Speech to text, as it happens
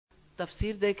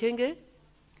تفسیر دیکھیں گے.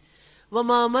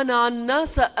 وَمَا مَنَعَ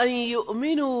النَّاسَ أَن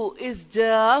يُؤْمِنُوا إِذْ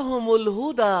جَاءَهُمُ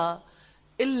الْهُدَى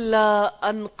إِلَّا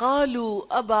أَن قَالُوا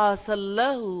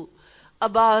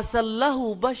أَبْعَثَ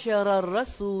اللَّهُ بَشَرًا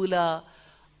رَّسُولًا.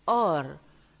 اور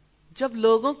جب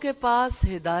لوگوں کے پاس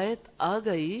ہدایت آ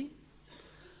گئی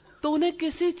تو انہیں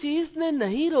کسی چیز نے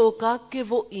نہیں روکا کہ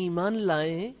وہ ایمان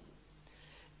لائیں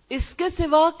اس کے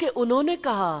سوا کہ انہوں نے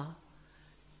کہا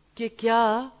کہ کیا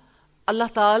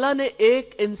اللہ تعالیٰ نے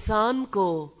ایک انسان کو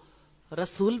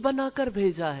رسول بنا کر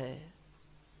بھیجا ہے.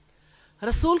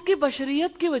 رسول کی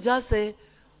بشریت کی وجہ سے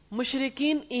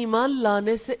مشرکین ایمان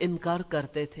لانے سے انکار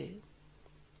کرتے تھے.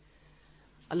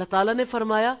 اللہ تعالیٰ نے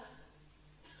فرمایا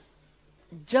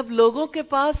جب لوگوں کے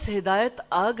پاس ہدایت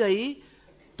آ گئی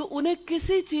تو انہیں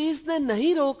کسی چیز نے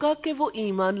نہیں روکا کہ وہ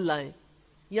ایمان لائیں،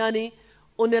 یعنی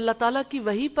انہیں اللہ تعالیٰ کی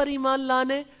وحی پر ایمان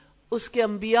لانے، اس کے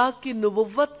انبیاء کی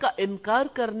نبوت کا انکار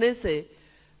کرنے سے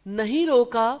نہیں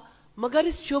روکا، مگر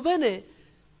اس شبہ نے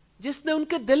جس نے ان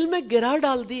کے دل میں گرہ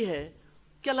ڈال دی ہے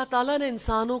کہ اللہ تعالیٰ نے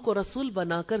انسانوں کو رسول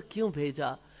بنا کر کیوں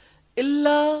بھیجا.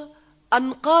 الا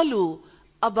ان قالوا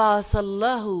ابعث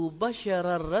اللہ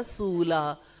بشرا رسولا،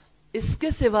 اس کے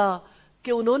سوا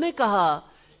کہ انہوں نے کہا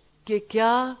کہ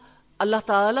کیا اللہ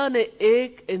تعالیٰ نے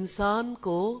ایک انسان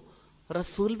کو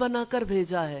رسول بنا کر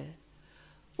بھیجا ہے.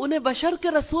 انہیں بشر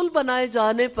کے رسول بنائے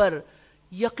جانے پر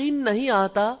یقین نہیں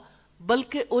آتا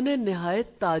بلکہ انہیں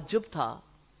نہایت تعجب تھا.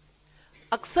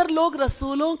 اکثر لوگ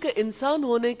رسولوں کے انسان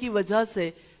ہونے کی وجہ سے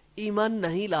ایمان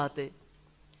نہیں لاتے.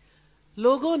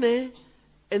 لوگوں نے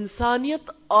انسانیت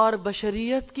اور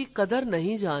بشریت کی قدر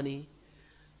نہیں جانی.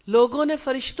 لوگوں نے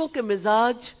فرشتوں کے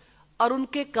مزاج اور ان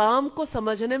کے کام کو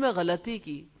سمجھنے میں غلطی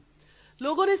کی.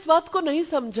 لوگوں نے اس بات کو نہیں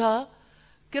سمجھا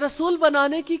کہ رسول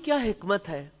بنانے کی کیا حکمت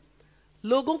ہے.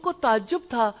 لوگوں کو تعجب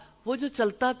تھا وہ جو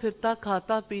چلتا پھرتا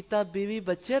کھاتا پیتا بیوی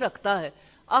بچے رکھتا ہے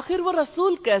آخر وہ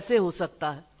رسول کیسے ہو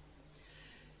سکتا ہے.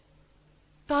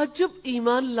 تعجب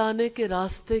ایمان لانے کے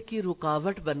راستے کی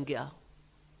رکاوٹ بن گیا.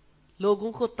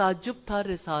 لوگوں کو تعجب تھا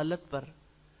رسالت پر،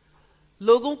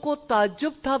 لوگوں کو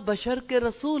تعجب تھا بشر کے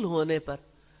رسول ہونے پر.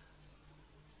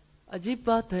 عجیب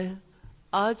بات ہے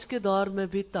آج کے دور میں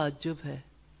بھی تعجب ہے،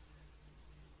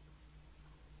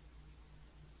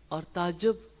 اور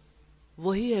تعجب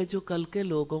وہی ہے جو کل کے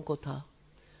لوگوں کو تھا.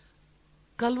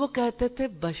 کل وہ کہتے تھے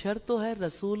بشر تو ہے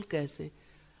رسول کیسے،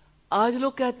 آج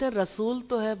لوگ کہتے ہیں رسول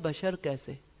تو ہے بشر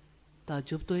کیسے.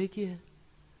 تعجب تو ایک ہی ہے.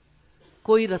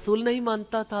 کوئی رسول نہیں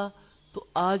مانتا تھا تو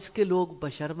آج کے لوگ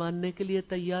بشر ماننے کے لیے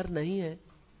تیار نہیں ہیں.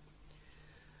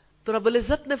 تو رب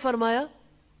العزت نے فرمایا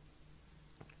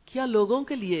کیا لوگوں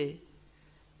کے لیے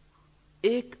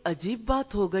ایک عجیب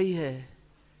بات ہو گئی ہے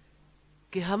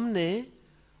کہ ہم نے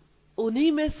انہی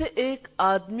میں سے ایک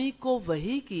آدمی کو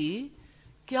وحی کی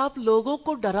کہ آپ لوگوں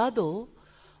کو ڈرا دو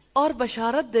اور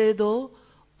بشارت دے دو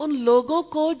ان لوگوں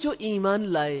کو جو ایمان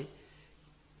لائے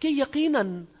کہ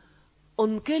یقیناً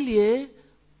ان کے لیے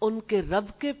ان کے رب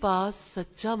کے پاس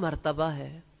سچا مرتبہ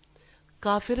ہے.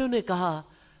 کافروں نے کہا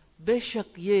بے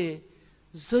شک یہ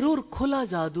ضرور کھلا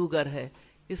جادوگر ہے.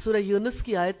 یہ سورہ یونس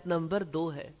کی آیت نمبر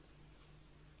 2 ہے.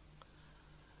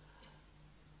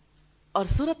 اور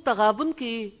سورہ تغابن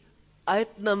کی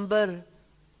آیت نمبر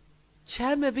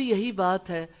 6 میں بھی یہی بات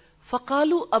ہے.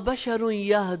 فَقَالُوا أَبَشَرٌ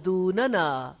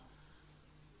يَهْدُونَنَا،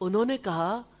 انہوں نے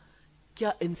کہا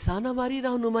کیا انسان ہماری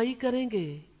رہنمائی کریں گے.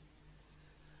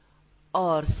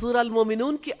 اور سورہ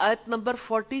المومنون کی آیت نمبر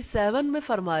 47 میں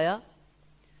فرمایا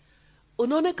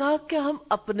انہوں نے کہا کہ ہم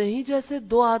اپنے ہی جیسے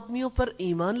 2 آدمیوں پر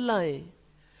ایمان لائیں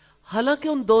حالانکہ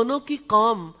ان دونوں کی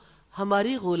قوم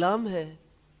ہماری غلام ہے.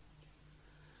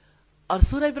 اور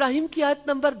سورہ ابراہیم کی آیت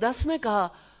نمبر 10 میں کہا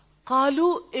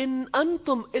قالوا ان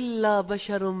انتم الا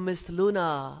بشر مثلنا،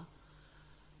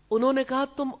 انہوں نے کہا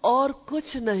تم اور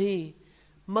کچھ نہیں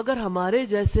مگر ہمارے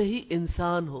جیسے ہی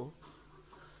انسان ہو.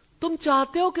 تم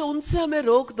چاہتے ہو کہ ان سے ہمیں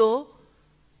روک دو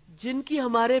جن کی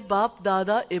ہمارے باپ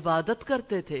دادا عبادت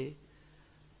کرتے تھے،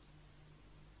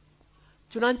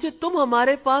 چنانچہ تم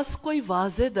ہمارے پاس کوئی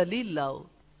واضح دلیل لاؤ.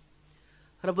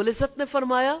 رب العزت نے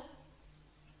فرمایا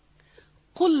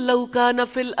قُلْ لَوْ كَانَ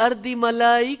فِي الْأَرْضِ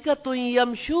مَلَائِكَةٌ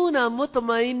يَمْشُونَ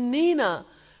مُطْمَئِنِّينَ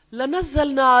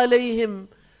لَنَزَّلْنَا عَلَيْهِمْ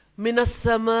مِنَ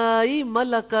السَّمَاءِ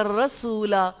مَلَكًا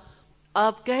رَّسُولًا.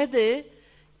 آپ کہہ دیں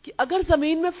کہ اگر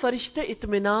زمین میں فرشتے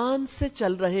اطمینان سے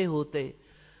چل رہے ہوتے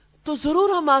تو ضرور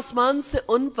ہم آسمان سے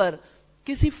ان پر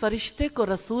کسی فرشتے کو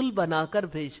رسول بنا کر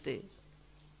بھیجتے.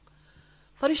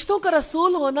 فرشتوں کا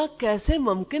رسول ہونا کیسے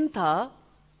ممکن تھا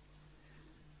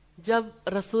جب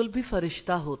رسول بھی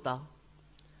فرشتہ ہوتا،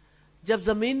 جب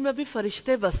زمین میں بھی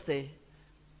فرشتے بستے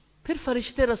پھر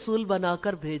فرشتے رسول بنا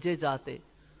کر بھیجے جاتے.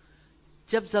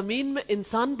 جب زمین میں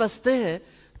انسان بستے ہیں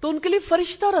تو ان کے لیے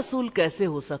فرشتہ رسول کیسے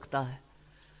ہو سکتا ہے؟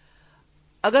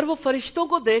 اگر وہ فرشتوں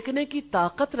کو دیکھنے کی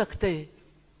طاقت رکھتے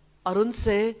اور ان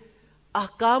سے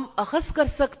احکام اخذ کر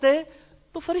سکتے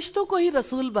تو فرشتوں کو ہی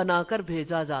رسول بنا کر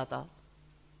بھیجا جاتا۔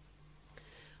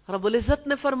 رب العزت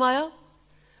نے فرمایا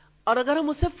اور اگر ہم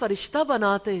اسے فرشتہ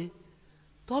بناتے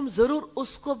تو ہم ضرور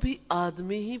اس کو بھی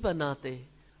آدمی ہی بناتے،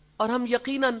 اور ہم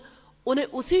یقیناً انہیں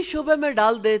اسی شعبے میں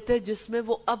ڈال دیتے جس میں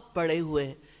وہ اب پڑے ہوئے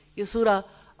ہیں۔ یہ سورہ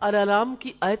الانعام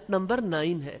کی آیت نمبر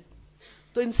 9 ہے۔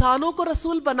 تو انسانوں کو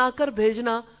رسول بنا کر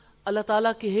بھیجنا اللہ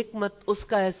تعالیٰ کی حکمت، اس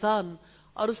کا احسان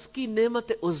اور اس کی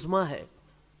نعمت عظمیٰ ہے۔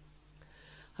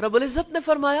 رب العزت نے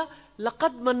فرمایا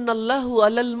لَقَدْ مَنَّ اللَّهُ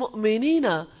عَلَى الْمُؤْمِنِينَ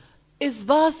إِذْ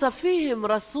بَعَثَ فِيهِمْ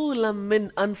رَسُولًا مِّنْ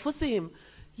أَنفُسِهِمْ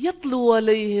يَتْلُو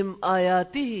عَلَيْهِمْ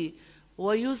آيَاتِهِ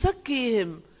وَيُزَكِّيهِمْ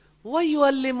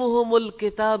وَيُعَلِّمُهُمُ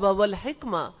الْكِتَابَ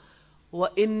وَالْحِكْمَةَ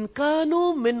وَإِنْ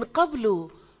كَانُوا مِنْ قَبْلُ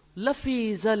لَفِي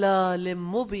ضَلَالٍ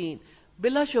مُبِينٍ۔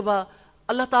 بلا شبہ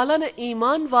اللہ تعالیٰ نے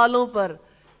ایمان والوں پر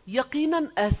یقیناً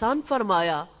احسان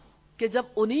فرمایا کہ جب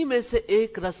انہی میں سے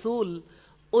ایک رسول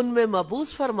ان میں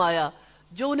مبعوث فرمایا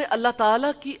جو انہیں اللہ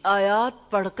تعالیٰ کی آیات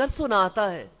پڑھ کر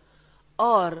سناتا ہے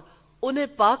اور انہیں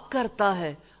پاک کرتا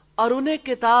ہے اور انہیں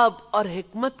کتاب اور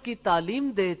حکمت کی تعلیم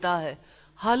دیتا ہے،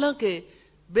 حالانکہ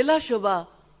بلا شبہ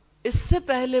اس سے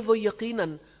پہلے وہ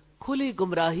یقیناً کھلی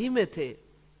گمراہی میں تھے۔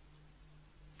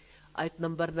 آیت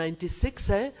نمبر 96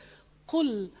 ہے قُلْ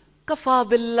كَفَى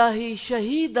بِاللَّهِ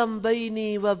شَهِيدًا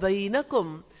بَيْنِي وَبَيْنَكُمْ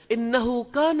إِنَّهُ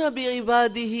كَانَ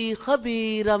بِعِبَادِهِ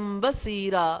خَبِيرًا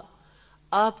بَصِيرًا۔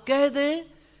 آپ کہہ دیں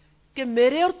کہ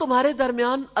میرے اور تمہارے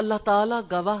درمیان اللہ تعالیٰ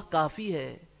گواہ کافی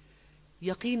ہے،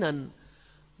 یقیناً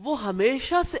وہ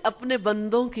ہمیشہ سے اپنے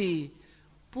بندوں کی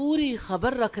پوری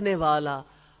خبر رکھنے والا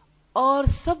اور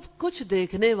سب کچھ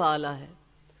دیکھنے والا ہے۔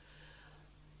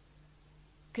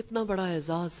 کتنا بڑا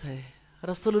اعزاز ہے،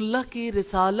 رسول اللہ کی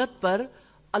رسالت پر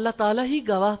اللہ تعالیٰ ہی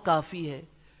گواہ کافی ہے۔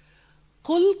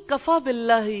 قُلْ كَفَى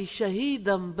بِاللَّهِ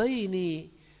شَهِيدًا بَيْنِي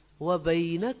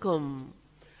وَبَيْنَكُمْ۔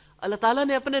 اللہ تعالیٰ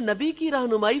نے اپنے نبی کی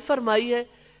رہنمائی فرمائی ہے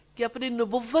کہ اپنی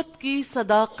نبوت کی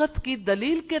صداقت کی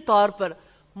دلیل کے طور پر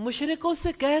مشرکوں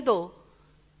سے کہہ دو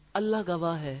اللہ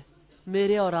گواہ ہے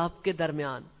میرے اور آپ کے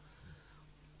درمیان۔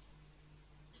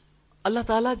 اللہ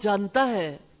تعالیٰ جانتا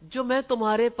ہے جو میں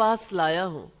تمہارے پاس لایا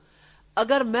ہوں،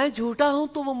 اگر میں جھوٹا ہوں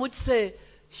تو وہ مجھ سے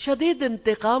شدید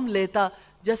انتقام لیتا،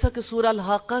 جیسا کہ سورہ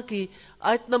الحاقہ کی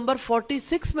آیت نمبر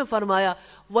 46 میں فرمایا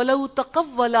وَلَوْ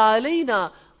تَقَوَّلَ عَلَيْنَا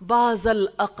بَعْضَ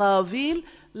الْأَقَاوِيلِ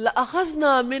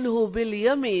لَأَخَذْنَا مِنْهُ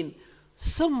بِالْيَمِينِ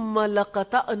ثُمَّ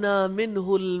لَقَطَعْنَا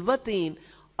مِنْهُ الْوَتِينَ۔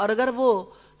 اور اگر وہ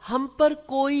ہم پر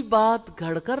کوئی بات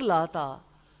گھڑ کر لاتا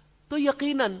تو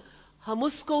یقیناً ہم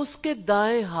اس کو اس کے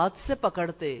دائیں ہاتھ سے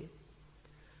پکڑتے،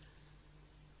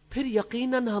 پھر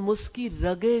یقیناً ہم اس کی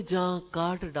رگے جاں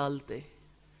کاٹ ڈالتے۔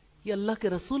 یہ اللہ کے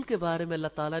رسول کے بارے میں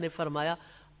اللہ تعالیٰ نے فرمایا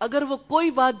اگر وہ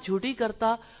کوئی بات جھوٹی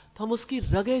کرتا تو ہم اس کی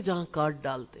رگے جاں کاٹ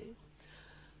ڈالتے۔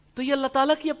 تو یہ اللہ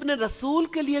تعالیٰ کی اپنے رسول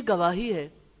کے لیے گواہی ہے،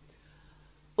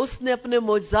 اس نے اپنے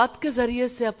معجزات کے ذریعے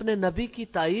سے اپنے نبی کی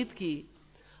تائید کی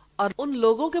اور ان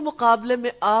لوگوں کے مقابلے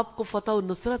میں آپ کو فتح و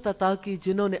نصرت عطا کی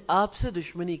جنہوں نے آپ سے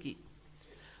دشمنی کی۔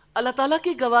 اللہ تعالیٰ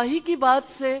کی گواہی کی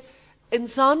بات سے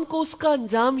انسان کو اس کا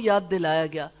انجام یاد دلایا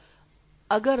گیا۔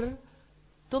 اگر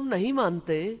تم نہیں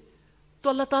مانتے تو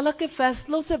اللہ تعالیٰ کے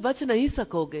فیصلوں سے بچ نہیں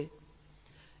سکو گے۔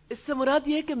 اس سے مراد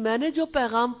یہ ہے کہ میں نے جو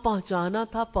پیغام پہنچانا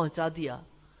تھا پہنچا دیا،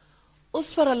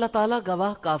 اس پر اللہ تعالیٰ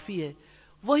گواہ کافی ہے،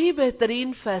 وہی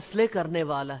بہترین فیصلے کرنے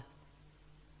والا ہے۔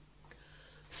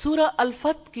 سورہ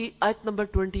الفتح کی آیت نمبر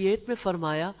 28 میں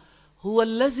فرمایا هو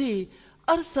الذی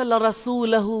ارسل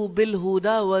رسولہ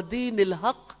بالہدی ودین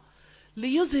الحق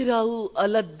لیظہرہ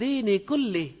علی الدین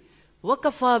کلہ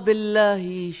وکفی باللہ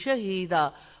شہیدا۔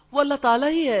 وہ اللہ تعالیٰ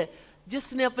ہی ہے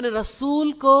جس نے اپنے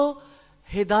رسول کو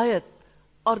ہدایت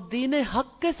اور دین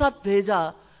حق کے ساتھ بھیجا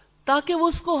تاکہ وہ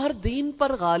اس کو ہر دین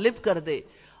پر غالب کر دے،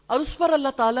 اور اس پر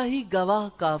اللہ تعالیٰ ہی گواہ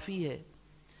کافی ہے۔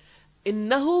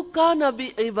 انہ کان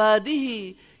بعبادہ،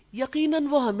 یقیناً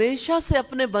وہ ہمیشہ سے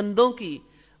اپنے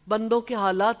بندوں کے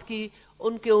حالات کی،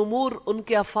 ان کے امور، ان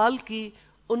کے افعال کی،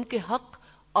 ان کے حق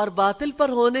اور باطل پر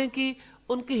ہونے کی،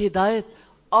 ان کی ہدایت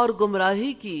اور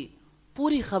گمراہی کی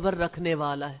پوری خبر رکھنے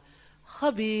والا ہے۔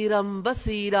 خبیرم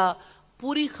بصیرا،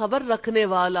 پوری خبر رکھنے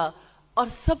والا اور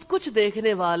سب کچھ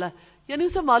دیکھنے والا ہے، یعنی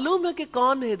اسے معلوم ہے کہ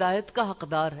کون ہدایت کا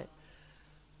حقدار ہے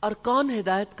اور کون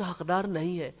ہدایت کا حقدار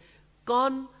نہیں ہے،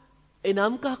 کون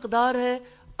انعام کا حقدار ہے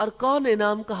اور کون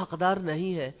انعام کا حقدار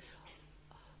نہیں ہے۔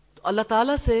 تو اللہ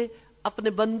تعالیٰ سے اپنے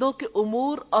بندوں کے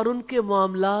امور اور ان کے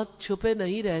معاملات چھپے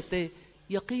نہیں رہتے،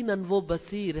 یقیناً وہ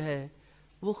بصیر ہے،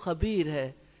 وہ خبیر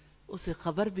ہے، اسے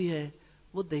خبر بھی ہے،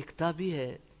 وہ دیکھتا بھی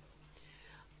ہے۔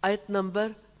 آیت نمبر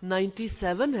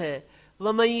 97 ہے،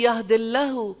 وَمَن يَهْدِ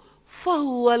اللَّهُ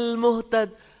فَهُوَ الْمُهْتَدِ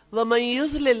وَمَن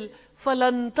يُضْلِلْ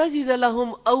فَلَن تَجِدَ لَهُمْ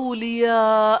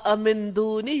أَوْلِيَاءَ مِن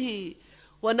دُونِهِ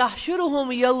وَنَحْشُرُهُمْ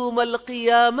يَوْمَ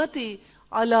الْقِيَامَةِ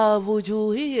عَلَى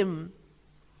وُجُوهِهِمْ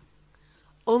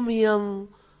عُمْيًا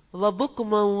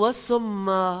وَبُكْمًا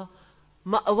وَصُمًّا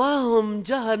مَأْوَاهُمْ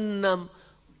جَهَنَّمُ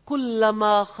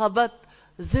كُلَّمَا خَبَتْ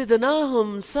زِدْنَاهُمْ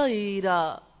سَعِيرًا۔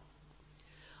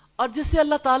 اور جسے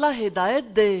اللہ تعالیٰ ہدایت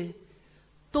دے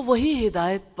تو وہی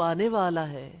ہدایت پانے والا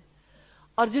ہے،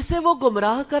 اور جسے وہ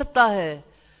گمراہ کرتا ہے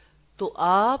تو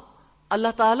آپ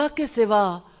اللہ تعالیٰ کے سوا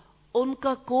ان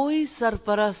کا کوئی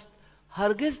سرپرست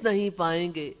ہرگز نہیں پائیں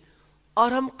گے، اور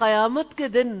ہم قیامت کے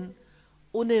دن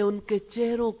انہیں ان کے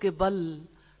چہروں کے بل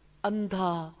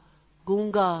اندھا،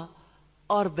 گونگا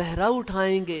اور بہرا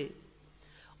اٹھائیں گے۔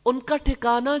 ان کا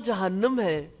ٹھکانہ جہنم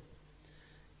ہے،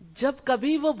 جب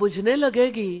کبھی وہ بجھنے لگے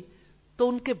گی تو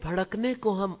ان کے بھڑکنے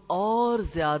کو ہم اور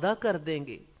زیادہ کر دیں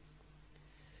گے۔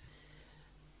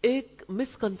 ایک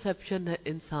مسکنسیپشن ہے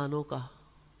انسانوں کا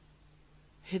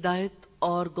ہدایت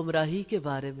اور گمراہی کے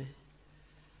بارے میں۔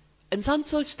 انسان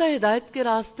سوچتا ہے ہدایت کے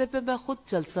راستے پہ میں خود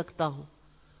چل سکتا ہوں،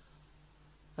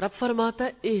 رب فرماتا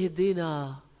ہے اہدنا،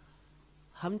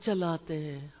 ہم چلاتے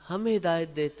ہیں، ہم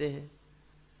ہدایت دیتے ہیں،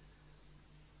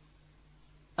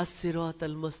 الصراط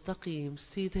المستقیم،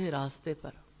 سیدھے راستے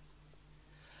پر۔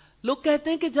 لوگ کہتے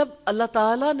ہیں کہ جب اللہ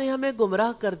تعالیٰ نے ہمیں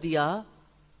گمراہ کر دیا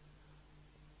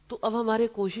تو اب ہمارے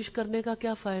کوشش کرنے کا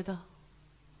کیا فائدہ؟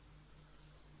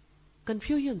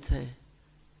 کنفیوژنس ہے۔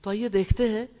 تو آئیے دیکھتے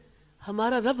ہیں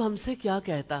ہمارا رب ہم سے کیا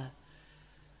کہتا ہے۔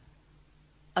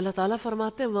 اللہ تعالیٰ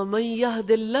فرماتے ہیں وَمَن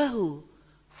يَهْدِ اللَّهُ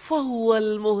فَهُوَ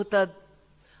الْمُهْتَدِ،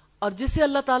 اور جسے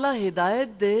اللہ تعالیٰ ہدایت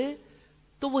دے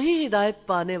تو وہی ہدایت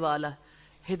پانے والا ہے۔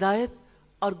 ہدایت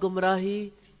اور گمراہی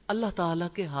اللہ تعالیٰ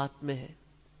کے ہاتھ میں ہے۔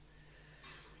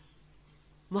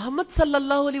 محمد صلی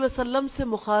اللہ علیہ وسلم سے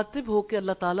مخاطب ہو کے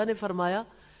اللہ تعالیٰ نے فرمایا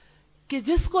کہ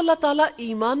جس کو اللہ تعالیٰ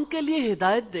ایمان کے لیے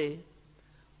ہدایت دے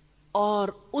اور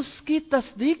اس کی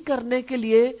تصدیق کرنے کے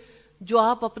لیے جو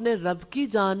آپ اپنے رب کی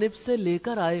جانب سے لے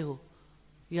کر آئے ہو،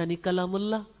 یعنی کلام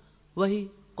اللہ، وہی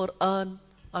قرآن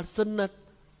اور سنت،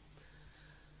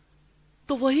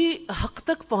 تو وہی حق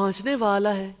تک پہنچنے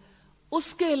والا ہے۔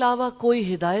 اس کے علاوہ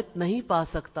کوئی ہدایت نہیں پا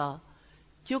سکتا،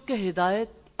 کیونکہ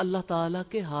ہدایت اللہ تعالیٰ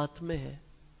کے ہاتھ میں ہے۔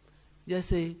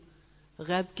 جیسے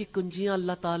غیب کی کنجیاں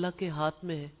اللہ تعالیٰ کے ہاتھ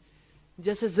میں ہے،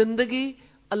 جیسے زندگی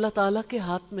اللہ تعالیٰ کے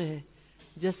ہاتھ میں ہے،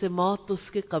 جیسے موت اس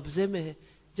کے قبضے میں ہے،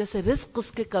 جیسے رزق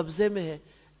اس کے قبضے میں ہے،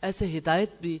 ایسے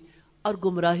ہدایت بھی اور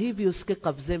گمراہی بھی اس کے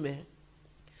قبضے میں ہے۔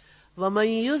 وَمَن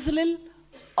يُضْلِلْ،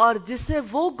 اور جسے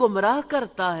وہ گمراہ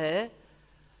کرتا ہے۔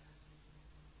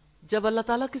 جب اللہ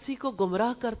تعالیٰ کسی کو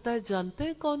گمراہ کرتا ہے، جانتے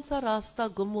ہیں کون سا راستہ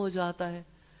گم ہو جاتا ہے؟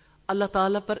 اللہ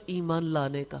تعالیٰ پر ایمان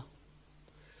لانے کا،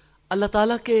 اللہ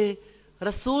تعالیٰ کے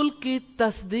رسول کی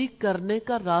تصدیق کرنے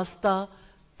کا راستہ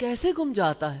کیسے گم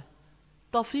جاتا ہے؟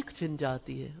 توفیق چھن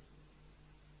جاتی ہے۔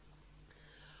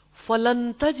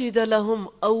 فَلَن تَجِدَ لَهُمْ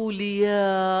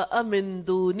أَوْلِيَاءَ مِن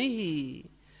دُونِهِ،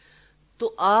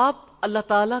 تو آپ اللہ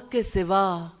تعالیٰ کے سوا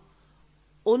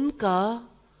ان کا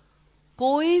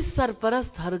کوئی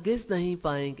سرپرست ہرگز نہیں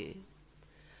پائیں گے۔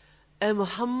 اے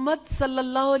محمد صلی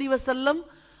اللہ علیہ وسلم،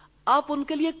 آپ ان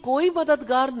کے لیے کوئی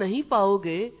مددگار نہیں پاؤ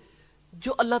گے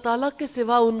جو اللہ تعالیٰ کے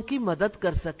سوا ان کی مدد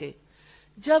کر سکے۔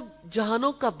 جب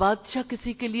جہانوں کا بادشاہ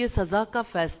کسی کے لیے سزا کا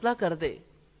فیصلہ کر دے،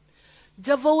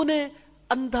 جب وہ انہیں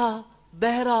اندھا،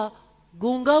 بہرا،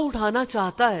 گونگا اٹھانا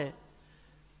چاہتا ہے،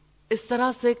 اس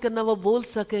طرح سے کہ نہ وہ بول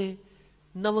سکے،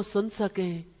 نہ وہ سن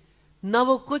سکے، نہ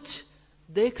وہ کچھ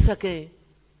دیکھ سکے،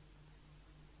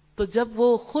 تو جب وہ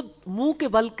خود منہ کے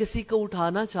بل کسی کو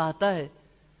اٹھانا چاہتا ہے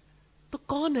تو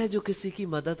کون ہے جو کسی کی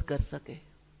مدد کر سکے؟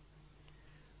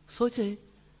 سوچیں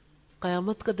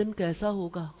قیامت کا دن کیسا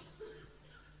ہوگا۔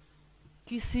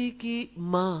 کسی کی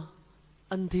ماں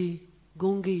اندھی،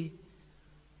 گونگی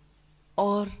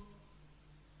اور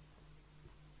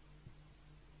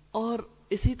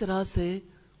اسی طرح سے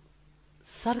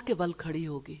سر کے بل کھڑی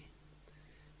ہوگی۔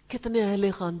 کتنے اہل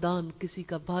خاندان، کسی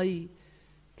کا بھائی،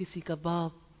 کسی کا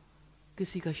باپ،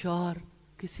 کسی کا شوہر،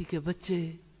 کسی کے بچے۔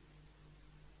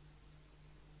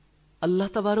 اللہ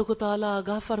تبارک و تعالی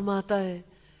آگاہ فرماتا ہے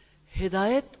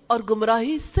ہدایت اور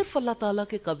گمراہی صرف اللہ تعالیٰ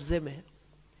کے قبضے میں ہے۔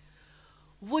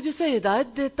 وہ جسے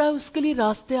ہدایت دیتا ہے اس کے لیے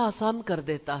راستے آسان کر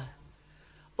دیتا ہے،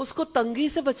 اس کو تنگی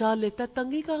سے بچا لیتا ہے۔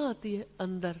 تنگی کہاں آتی ہے؟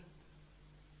 اندر،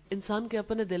 انسان کے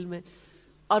اپنے دل میں،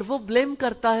 اور وہ بلیم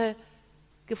کرتا ہے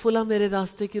کہ فلاں میرے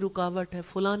راستے کی رکاوٹ ہے،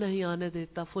 فلاں نہیں آنے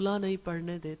دیتا، فلاں نہیں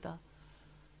پڑھنے دیتا۔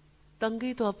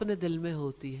 تنگی تو اپنے دل میں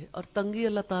ہوتی ہے، اور تنگی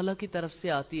اللہ تعالیٰ کی طرف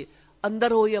سے آتی ہے،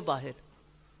 اندر ہو یا باہر۔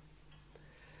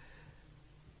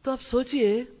 تو اب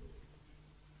سوچئے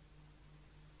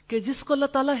کہ جس کو اللہ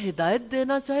تعالیٰ ہدایت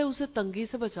دینا چاہے اسے تنگی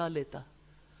سے بچا لیتا،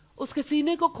 اس کے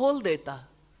سینے کو کھول دیتا،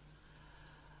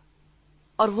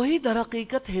 اور وہی در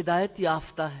حقیقت ہدایت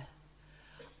یافتہ ہے،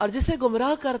 اور جسے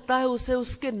گمراہ کرتا ہے اسے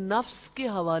اس کے نفس کے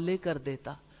حوالے کر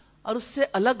دیتا اور اس سے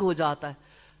الگ ہو جاتا ہے.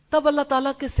 تب اللہ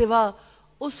تعالیٰ کے سوا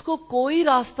اس کو کوئی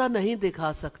راستہ نہیں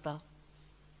دکھا سکتا.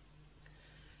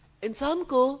 انسان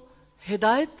کو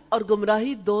ہدایت اور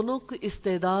گمراہی دونوں کی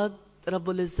استعداد رب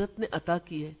العزت نے عطا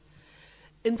کی ہے.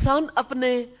 انسان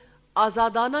اپنے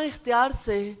آزادانہ اختیار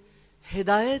سے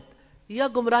ہدایت یا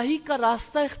گمراہی کا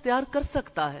راستہ اختیار کر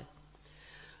سکتا ہے.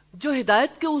 جو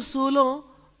ہدایت کے اصولوں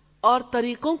اور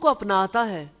طریقوں کو اپناتا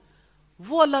ہے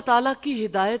وہ اللہ تعالیٰ کی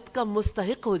ہدایت کا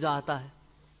مستحق ہو جاتا ہے.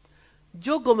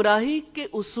 جو گمراہی کے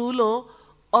اصولوں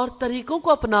اور طریقوں کو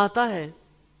اپناتا ہے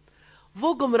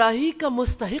وہ گمراہی کا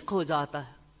مستحق ہو جاتا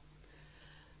ہے.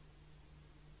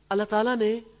 اللہ تعالیٰ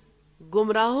نے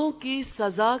گمراہوں کی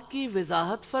سزا کی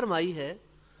وضاحت فرمائی ہے،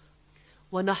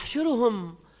 وَنَحْشُرُهُمْ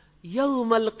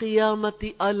يَوْمَ الْقِيَامَةِ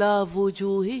عَلَى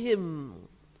وُجُوهِهِمْ،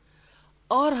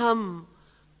 اور ہم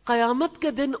قیامت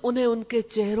کے دن انہیں ان کے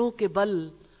چہروں کے بل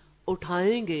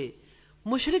اٹھائیں گے.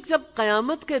 مشرک جب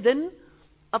قیامت کے دن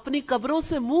اپنی قبروں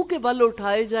سے منہ کے بل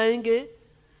اٹھائے جائیں گے،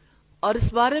 اور اس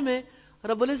بارے میں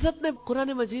رب العزت نے قرآن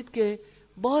مجید کے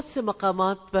بہت سے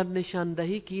مقامات پر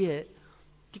نشاندہی کی ہے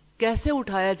کہ کیسے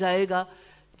اٹھایا جائے گا.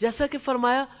 جیسا کہ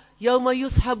فرمایا یوم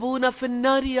یسحبون فی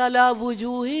النار علی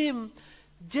وجوہہم،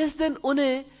 جس دن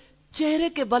انہیں چہرے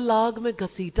کے بل آگ میں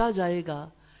گھسیٹا جائے گا.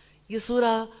 یہ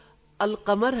سورہ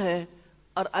القمر ہے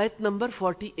اور آیت نمبر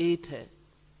 48 ہے.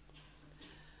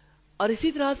 اور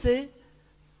اسی طرح سے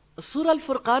سورہ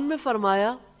الفرقان میں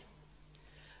فرمایا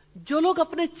جو لوگ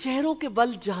اپنے چہروں کے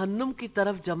بل جہنم کی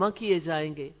طرف جمع کیے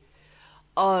جائیں گے.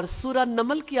 اور سورہ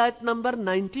نمل کی آیت نمبر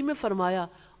 90 میں فرمایا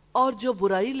اور جو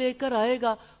برائی لے کر آئے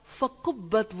گا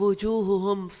فَقُبَّتْ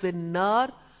وُجُوهُهُمْ فِي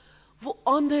النَّارِ، وہ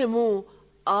اوندھے منہ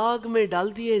آگ میں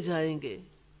ڈال دیے جائیں گے.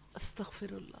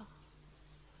 استغفر اللہ.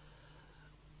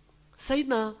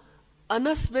 سیدنا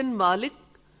انس بن مالک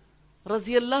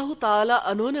رضی اللہ تعالی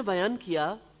عنہ نے بیان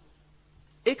کیا،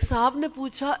 ایک صاحب نے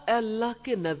پوچھا اے اللہ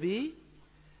کے نبی،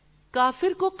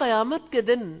 کافر کو قیامت کے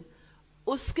دن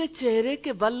اس کے چہرے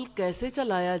کے بل کیسے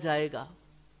چلایا جائے گا؟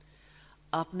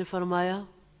 آپ نے فرمایا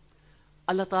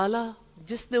اللہ تعالیٰ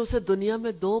جس نے اسے دنیا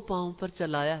میں 2 پاؤں پر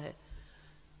چلایا ہے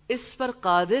اس پر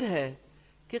قادر ہے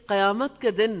کہ قیامت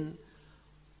کے دن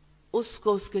اس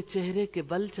کو اس کے چہرے کے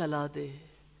بل چلا دے.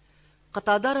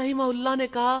 قتادہ رحمہ اللہ نے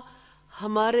کہا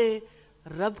ہمارے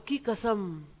رب کی قسم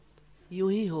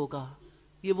یوں ہی ہوگا.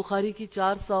 یہ بخاری کی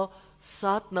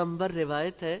 407 نمبر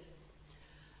روایت ہے.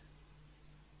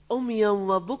 امیاں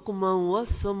و بکما و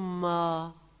سما،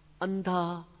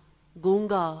 اندھا،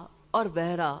 گونگا اور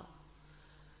بہرا.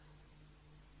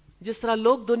 جس طرح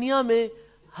لوگ دنیا میں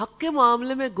حق کے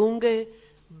معاملے میں گونگے،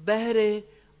 بہرے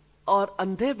اور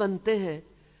اندھے بنتے ہیں،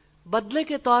 بدلے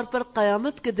کے طور پر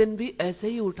قیامت کے دن بھی ایسے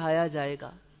ہی اٹھایا جائے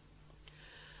گا.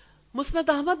 مسند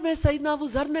احمد میں سیدنا ابو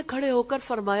ذر نے کھڑے ہو کر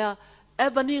فرمایا اے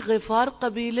بنی غفار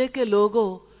قبیلے کے لوگوں،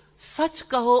 سچ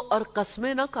کہو اور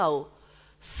قسمیں نہ کھاؤ.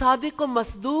 صادق و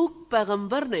مصدوق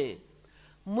پیغمبر نے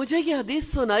مجھے یہ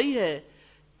حدیث سنائی ہے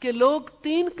کہ لوگ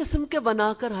 3 قسم کے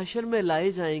بنا کر حشر میں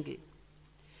لائے جائیں گے.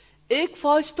 ایک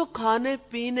فوج تو کھانے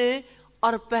پینے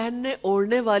اور پہننے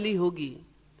اوڑھنے والی ہوگی،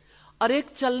 اور ایک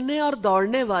چلنے اور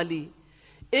دوڑنے والی.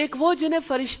 ایک وہ جنہیں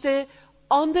فرشتے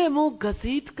اوندھے منہ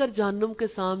گھسیٹ کر جہنم کے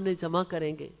سامنے جمع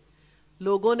کریں گے.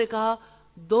 لوگوں نے کہا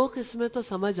 2 قسمیں تو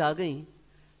سمجھ آ گئیں،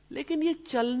 لیکن یہ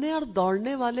چلنے اور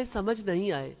دوڑنے والے سمجھ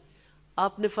نہیں آئے.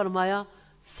 آپ نے فرمایا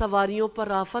سواریوں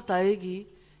پر آفت آئے گی،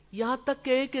 یہاں تک کہ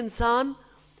ایک انسان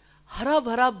ہرا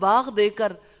بھرا باغ دے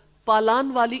کر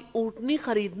پالان والی اونٹنی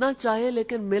خریدنا چاہے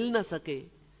لیکن مل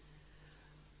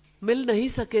نہیں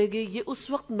سکے گی. یہ اس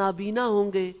وقت نابینا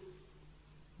ہوں گے،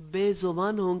 بے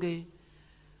زبان ہوں گے،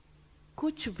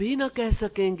 کچھ بھی نہ کہہ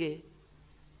سکیں گے،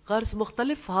 غرض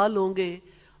مختلف حال ہوں گے،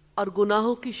 اور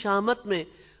گناہوں کی شامت میں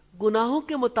گناہوں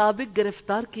کے مطابق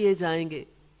گرفتار کیے جائیں گے.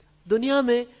 دنیا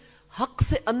میں حق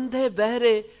سے اندھے،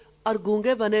 بہرے اور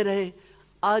گونگے بنے رہے.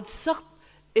 آج سخت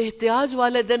احتیاج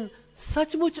والے دن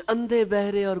سچ مچ اندھے،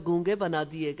 بہرے اور گونگے بنا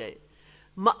دیے گئے.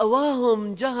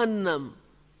 مأواہم جہنم،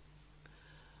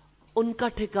 ان کا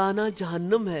ٹھکانہ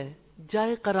جہنم ہے،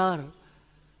 جائے قرار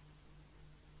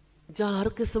جہاں ہر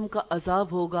قسم کا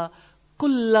عذاب ہوگا.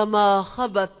 کلما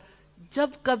خبت، جب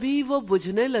کبھی وہ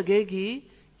بجھنے لگے گی،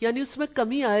 یعنی اس میں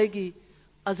کمی آئے گی،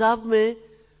 عذاب میں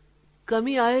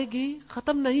کمی آئے گی،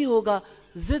 ختم نہیں ہوگا.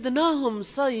 زدناہم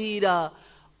سعیرا،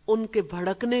 ان کے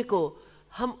بھڑکنے کو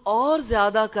ہم اور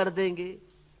زیادہ کر دیں گے.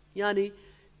 یعنی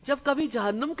جب کبھی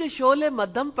جہنم کے شعلے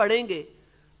مدھم پڑیں گے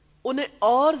انہیں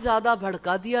اور زیادہ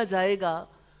بھڑکا دیا جائے گا،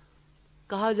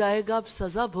 کہا جائے گا اب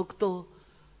سزا بھگتو،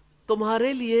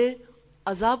 تمہارے لیے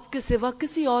عذاب کے سوا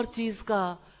کسی اور چیز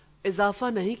کا اضافہ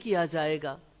نہیں کیا جائے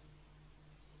گا۔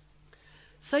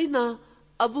 سیدنا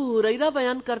ابو ہریرہ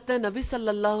بیان کرتے ہیں نبی صلی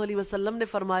اللہ علیہ وسلم نے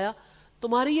فرمایا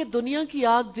تمہاری یہ دنیا کی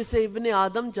آگ جسے ابن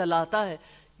آدم جلاتا ہے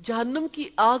جہنم کی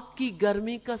آگ کی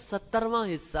گرمی کا 70واں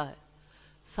حصہ ہے۔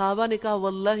 صحابہ نے کہا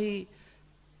واللہ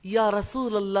یا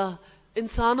رسول اللہ،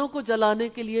 انسانوں کو جلانے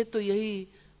کے لیے تو یہی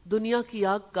دنیا کی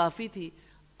آگ کافی تھی۔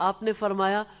 آپ نے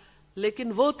فرمایا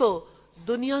لیکن وہ تو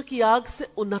دنیا کی آگ سے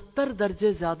 69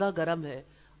 درجے زیادہ گرم ہے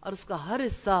اور اس کا ہر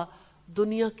حصہ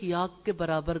دنیا کی آگ کے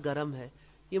برابر گرم ہے۔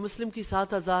 یہ مسلم کی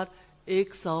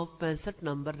 7165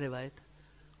 نمبر روایت۔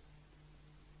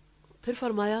 پھر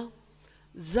فرمایا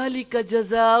ذَلِكَ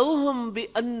جَزَاؤُهُمْ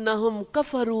بِأَنَّهُمْ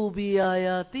كَفَرُوا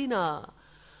بِآيَاتِنَا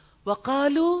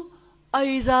وَقَالُوا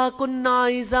أَإِذَا كُنَّا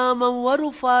عِظَامًا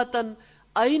وَرُفَاتًا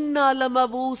أَإِنَّا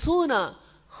لَمَبْعُوثُونَ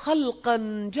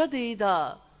خَلْقًا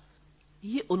جَدِيدًا۔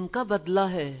 یہ ان کا بدلہ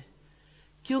ہے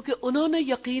کیونکہ انہوں نے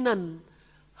یقیناً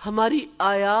ہماری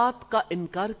آیات کا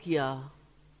انکار کیا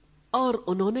اور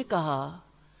انہوں نے کہا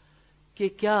کہ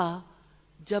کیا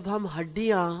جب ہم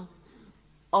ہڈیاں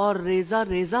اور ریزہ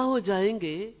ریزہ ہو جائیں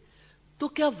گے تو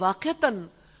کیا واقعتاً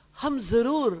ہم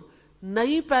ضرور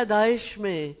نئی پیدائش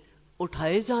میں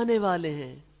اٹھائے جانے والے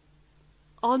ہیں۔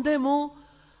 اوندھے منہ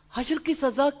حشر کی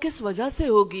سزا کس وجہ سے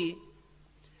ہوگی؟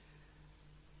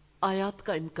 آیات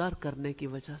کا انکار کرنے کی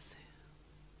وجہ سے۔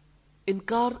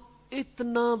 انکار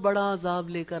اتنا بڑا عذاب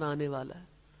لے کر آنے والا ہے۔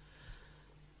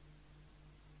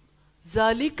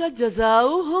 ذَلِكَ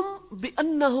جَزَاؤُهُمْ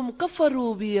بِأَنَّهُمْ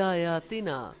كَفَرُوا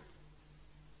بِآيَاتِنَا،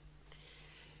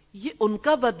 یہ ان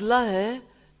کا بدلہ ہے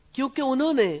کیونکہ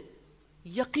انہوں نے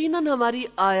یقیناً ہماری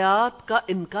آیات کا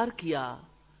انکار کیا۔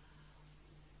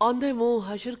 اوندھے منہ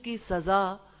حشر کی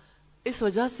سزا اس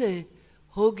وجہ سے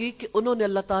ہوگی کہ انہوں نے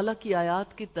اللہ تعالیٰ کی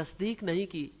آیات کی تصدیق نہیں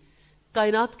کی،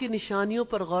 کائنات کی نشانیوں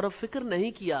پر غور و فکر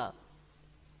نہیں کیا۔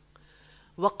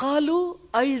 وَقَالُوا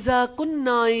أَإِذَا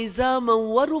كُنَّا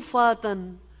عِظَامًا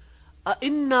وَرُفَاتًا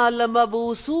أَإِنَّا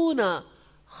لَمَبْعُوثُونَ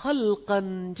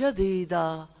خَلْقًا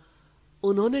جَدِيدًا،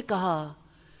 انہوں نے کہا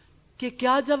کہ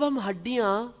کیا جب ہم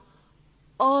ہڈیاں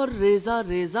اور ریزہ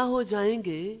ریزہ ہو جائیں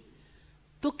گے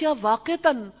تو کیا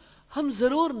واقعتاً ہم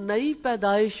ضرور نئی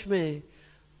پیدائش میں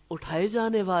اٹھائے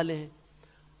جانے والے ہیں۔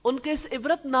 ان کے اس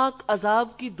عبرت ناک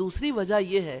عذاب کی دوسری وجہ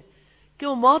یہ ہے کہ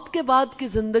وہ موت کے بعد کی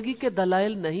زندگی کے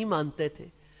دلائل نہیں مانتے تھے۔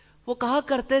 وہ کہا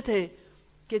کرتے تھے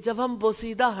کہ جب ہم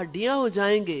بوسیدہ ہڈیاں ہو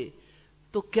جائیں گے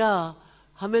تو کیا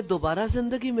ہمیں دوبارہ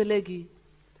زندگی ملے گی؟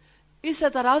 اس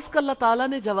اعتراض کا اللہ تعالیٰ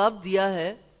نے جواب دیا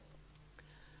ہے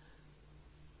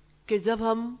کہ جب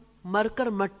ہم مر کر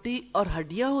مٹی اور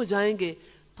ہڈیاں ہو جائیں گے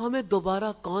تو ہمیں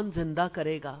دوبارہ کون زندہ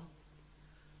کرے گا؟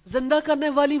 زندہ کرنے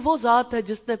والی وہ ذات ہے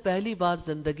جس نے پہلی بار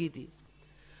زندگی دی،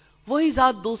 وہی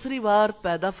ذات دوسری بار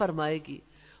پیدا فرمائے گی۔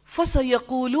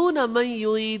 فَسَيَقُولُونَ مَن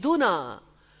يُعِيدُنَا،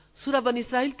 سورہ بنی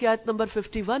اسرائیل کی آیت نمبر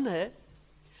 51 ہے۔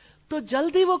 تو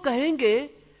جلدی وہ کہیں گے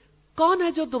کون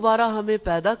ہے جو دوبارہ ہمیں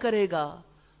پیدا کرے گا؟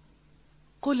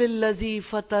 قُلِ الَّذِي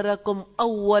فَطَرَكُمْ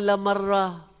أَوَّلَ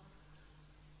مَرَّةٍ،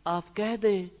 آپ کہہ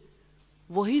دیں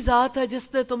وہی ذات ہے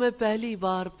جس نے تمہیں پہلی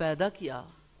بار پیدا کیا۔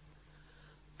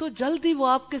 تو جلدی وہ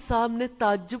آپ کے سامنے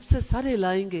تعجب سے سر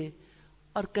ہلائیں گے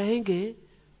اور کہیں گے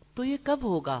تو یہ کب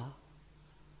ہوگا؟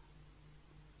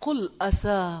 قُلْ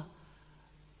عَسَىٰ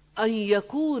أَن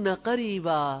يَكُونَ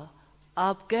قَرِيبًا،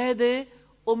 آپ کہہ دیں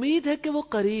امید ہے کہ وہ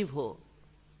قریب ہو۔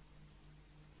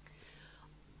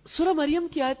 سورہ مریم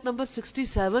کی آیت نمبر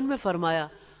 67 میں فرمایا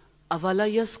أَوَلَا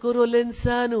يَذْكُرُ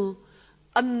الْإِنسَانُ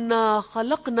أَنَّا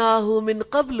خَلَقْنَاهُ مِن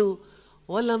قَبْلُ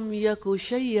وَلَمْ يَكُ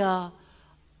شَيْئًا،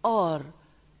 اور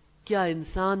کیا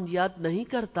انسان یاد نہیں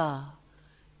کرتا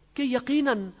کہ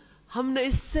یقیناً ہم نے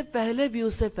اس سے پہلے بھی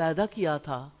اسے پیدا کیا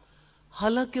تھا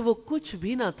حالانکہ وہ کچھ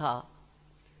بھی نہ تھا۔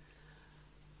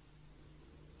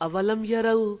 اولم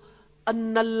یروا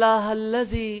ان اللہ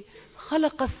الذی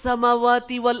خلق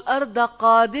السماوات والارض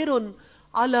قادر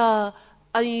علی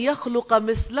ان یخلق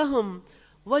مثلهم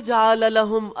وجعل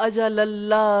لهم اجلا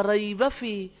لا ریب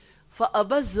فیہ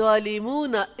فابى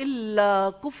الظالمون الا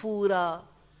کفورا،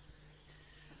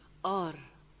 اور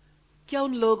کیا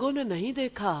ان لوگوں نے نہیں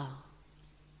دیکھا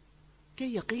کہ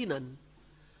یقیناً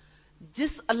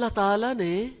جس اللہ تعالی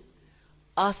نے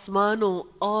آسمانوں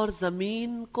اور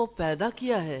زمین کو پیدا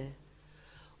کیا ہے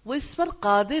وہ اس پر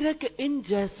قادر ہے کہ ان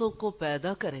جیسوں کو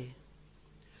پیدا کرے،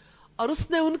 اور اس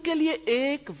نے ان کے لیے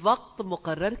ایک وقت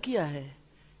مقرر کیا ہے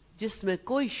جس میں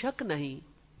کوئی شک نہیں۔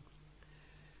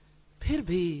 پھر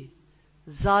بھی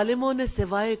ظالموں نے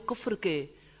سوائے کفر کے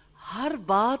ہر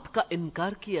بات کا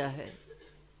انکار کیا ہے.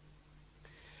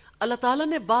 اللہ تعالیٰ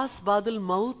نے باس بعد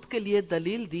الموت کے لیے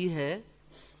دلیل دی ہے،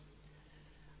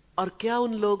 اور کیا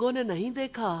ان لوگوں نے نہیں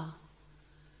دیکھا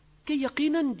کہ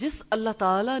یقیناً جس اللہ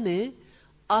تعالیٰ نے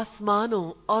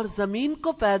آسمانوں اور زمین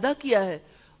کو پیدا کیا ہے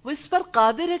وہ اس پر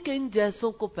قادر ہے کہ ان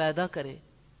جیسوں کو پیدا کرے.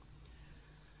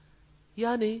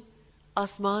 یعنی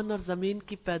آسمان اور زمین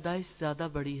کی پیدائش زیادہ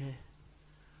بڑی ہے.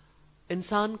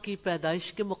 انسان کی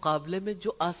پیدائش کے مقابلے میں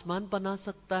جو آسمان بنا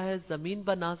سکتا ہے، زمین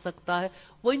بنا سکتا ہے،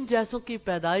 وہ ان جیسوں کی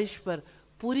پیدائش پر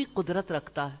پوری قدرت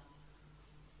رکھتا ہے.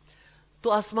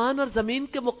 تو آسمان اور زمین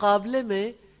کے مقابلے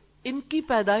میں ان کی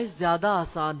پیدائش زیادہ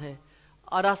آسان ہے،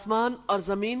 اور آسمان اور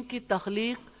زمین کی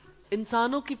تخلیق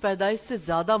انسانوں کی پیدائش سے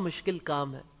زیادہ مشکل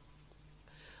کام ہے.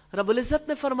 رب العزت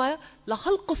نے فرمایا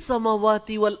لَخَلْقُ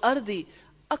السَّمَاوَاتِ وَالْأَرْضِ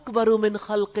أَكْبَرُ مِنْ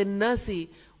خَلْقِ النَّاسِ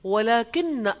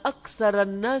وَلَكِنَّ أَكْثَرَ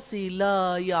النَّاسِ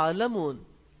لَا يَعْلَمُونَ.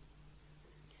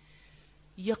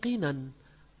 یقیناً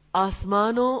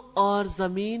آسمانوں اور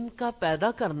زمین کا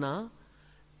پیدا کرنا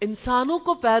انسانوں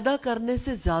کو پیدا کرنے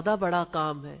سے زیادہ بڑا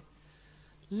کام ہے،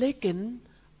 لیکن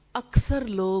اکثر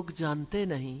لوگ جانتے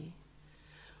نہیں.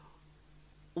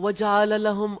 وَجَعَلَ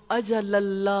لَهُمْ أَجَلًا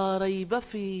لَا رَيْبَ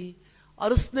فِيهِ،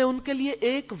 اور اس نے ان کے لیے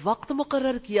ایک وقت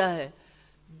مقرر کیا ہے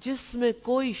جس میں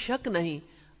کوئی شک نہیں.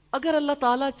 اگر اللہ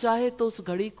تعالیٰ چاہے تو اس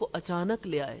گھڑی کو اچانک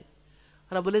لے آئے.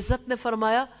 رب العزت نے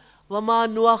فرمایا وَمَا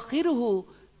نُؤَخِّرُهُ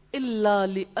إِلَّا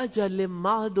لِأَجَلٍ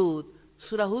مَعْدُودٍ.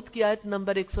 سورہ ہود کی آیت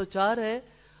نمبر 104 ہے،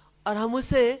 اور ہم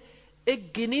اسے ایک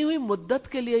گنی ہوئی مدت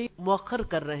کے لیے مؤخر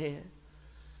کر رہے ہیں.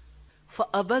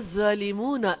 فَأَبَى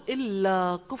الظَّالِمُونَ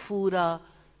إِلَّا كُفُورًا.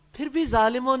 پھر بھی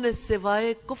ظالموں نے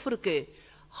سوائے کفر کے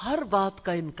ہر بات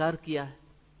کا انکار کیا ہے.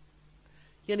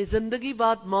 یعنی زندگی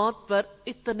بعد موت پر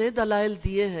اتنے دلائل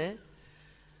دیے ہیں،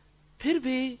 پھر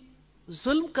بھی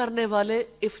ظلم کرنے والے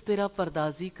افترا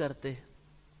پردازی کرتے ہیں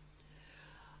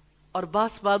اور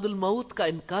باس بعد الموت کا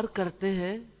انکار کرتے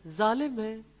ہیں. ظالم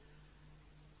ہے.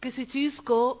 کسی چیز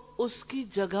کو اس کی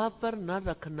جگہ پر نہ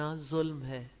رکھنا ظلم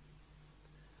ہے.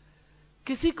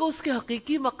 کسی کو اس کے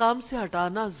حقیقی مقام سے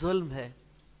ہٹانا ظلم ہے.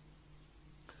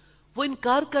 وہ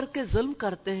انکار کر کے ظلم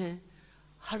کرتے ہیں،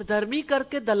 ہر درمی کر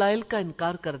کے دلائل کا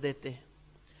انکار کر دیتے ہیں.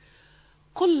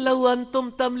 قُلْ لَوْ أَنْتُمْ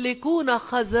تَمْلِكُونَ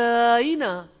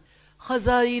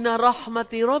خَزَائِنَ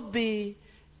رَحْمَةِ رَبِّي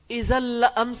إِذًا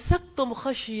لَأَمْسَكْتُمْ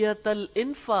خَشْيَةَ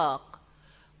الْإِنفَاقِ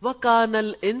وَكَانَ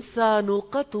الْإِنسَانُ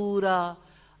قَتُورًا.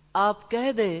 آپ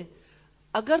کہہ دیں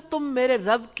اگر تم میرے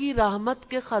رب کی رحمت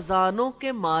کے خزانوں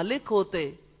کے مالک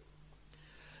ہوتے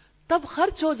تب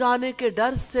خرچ ہو جانے کے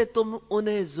ڈر سے تم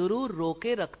انہیں ضرور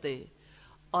روکے رکھتے،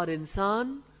 اور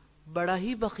انسان بڑا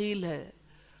ہی بخیل ہے.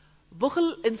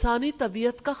 بخل انسانی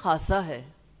طبیعت کا خاصہ ہے.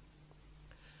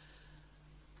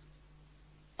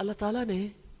 اللہ تعالیٰ نے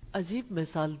عجیب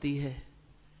مثال دی ہے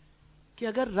کہ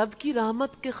اگر رب کی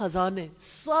رحمت کے خزانے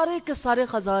سارے کے سارے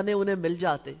خزانے انہیں مل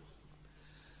جاتے.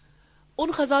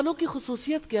 ان خزانوں کی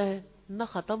خصوصیت کیا ہے؟ نہ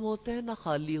ختم ہوتے ہیں نہ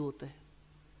خالی ہوتے ہیں.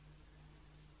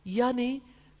 یعنی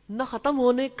نہ ختم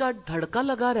ہونے کا دھڑکا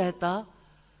لگا رہتا،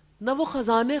 نہ وہ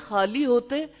خزانے خالی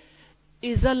ہوتے.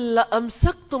 اِذًا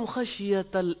لَأَمْسَكْتُمْ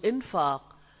خَشْيَةَ الْإِنفَاقِ،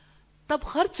 تب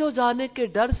خرچ ہو جانے کے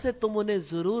ڈر سے تم انہیں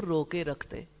ضرور روکے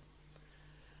رکھتے.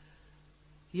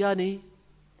 یعنی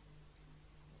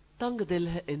تنگ دل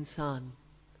ہے انسان،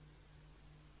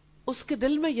 اس کے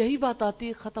دل میں یہی بات آتی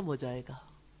ہے ختم ہو جائے گا.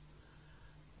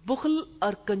 بخل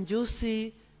اور کنجوسی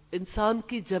انسان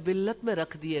کی جبلت میں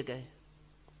رکھ دیے گئے.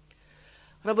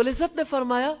 رب العزت نے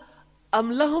فرمایا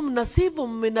ام لہم نصیب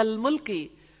من الملک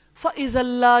فاذا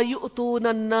لا یؤتون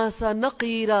الناس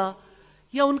نقیرا،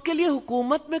 یا ان کے لیے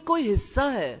حکومت میں کوئی حصہ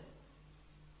ہے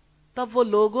تب وہ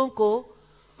لوگوں کو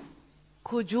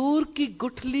کھجور کی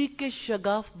گٹھلی کے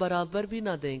شگاف برابر بھی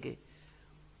نہ دیں گے.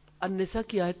 النساء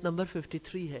کی آیت نمبر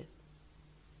 53 ہے.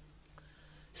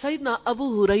 سیدنا ابو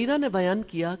ہریرہ نے بیان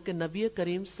کیا کہ نبی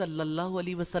کریم صلی اللہ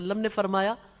علیہ وسلم نے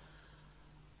فرمایا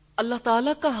اللہ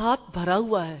تعالیٰ کا ہاتھ بھرا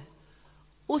ہوا ہے،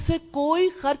 اسے کوئی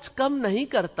خرچ کم نہیں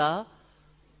کرتا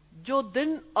جو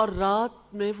دن اور رات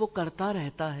میں وہ کرتا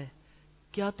رہتا ہے.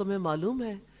 کیا تمہیں معلوم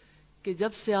ہے کہ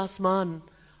جب سے آسمان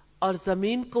اور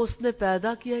زمین کو اس نے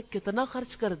پیدا کیا ہے کتنا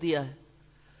خرچ کر دیا ہے؟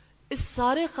 اس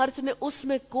سارے خرچ نے اس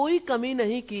میں کوئی کمی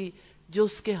نہیں کی جو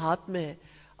اس کے ہاتھ میں ہے.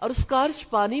 اور اس کا عرش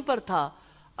پانی پر تھا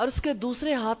اور اس کے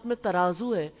دوسرے ہاتھ میں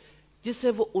ترازو ہے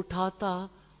جسے وہ اٹھاتا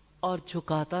اور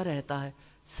جھکاتا رہتا ہے.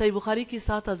 صحیح بخاری کی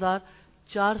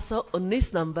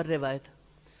 7419 نمبر روایت.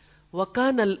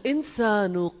 وَكَانَ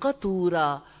الْإِنسَانُ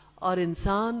قَتُورًا، اور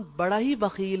انسان بڑا ہی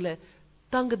بخیل ہے،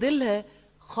 تنگ دل ہے،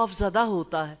 خوف زدہ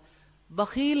ہوتا ہے.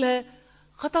 بخیل ہے،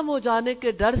 ختم ہو جانے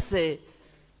کے ڈر سے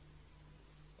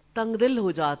تنگ دل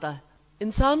ہو جاتا ہے.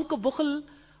 انسان کو بخل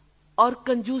اور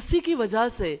کنجوسی کی وجہ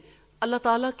سے اللہ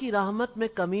تعالیٰ کی رحمت میں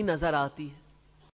کمی نظر آتی ہے۔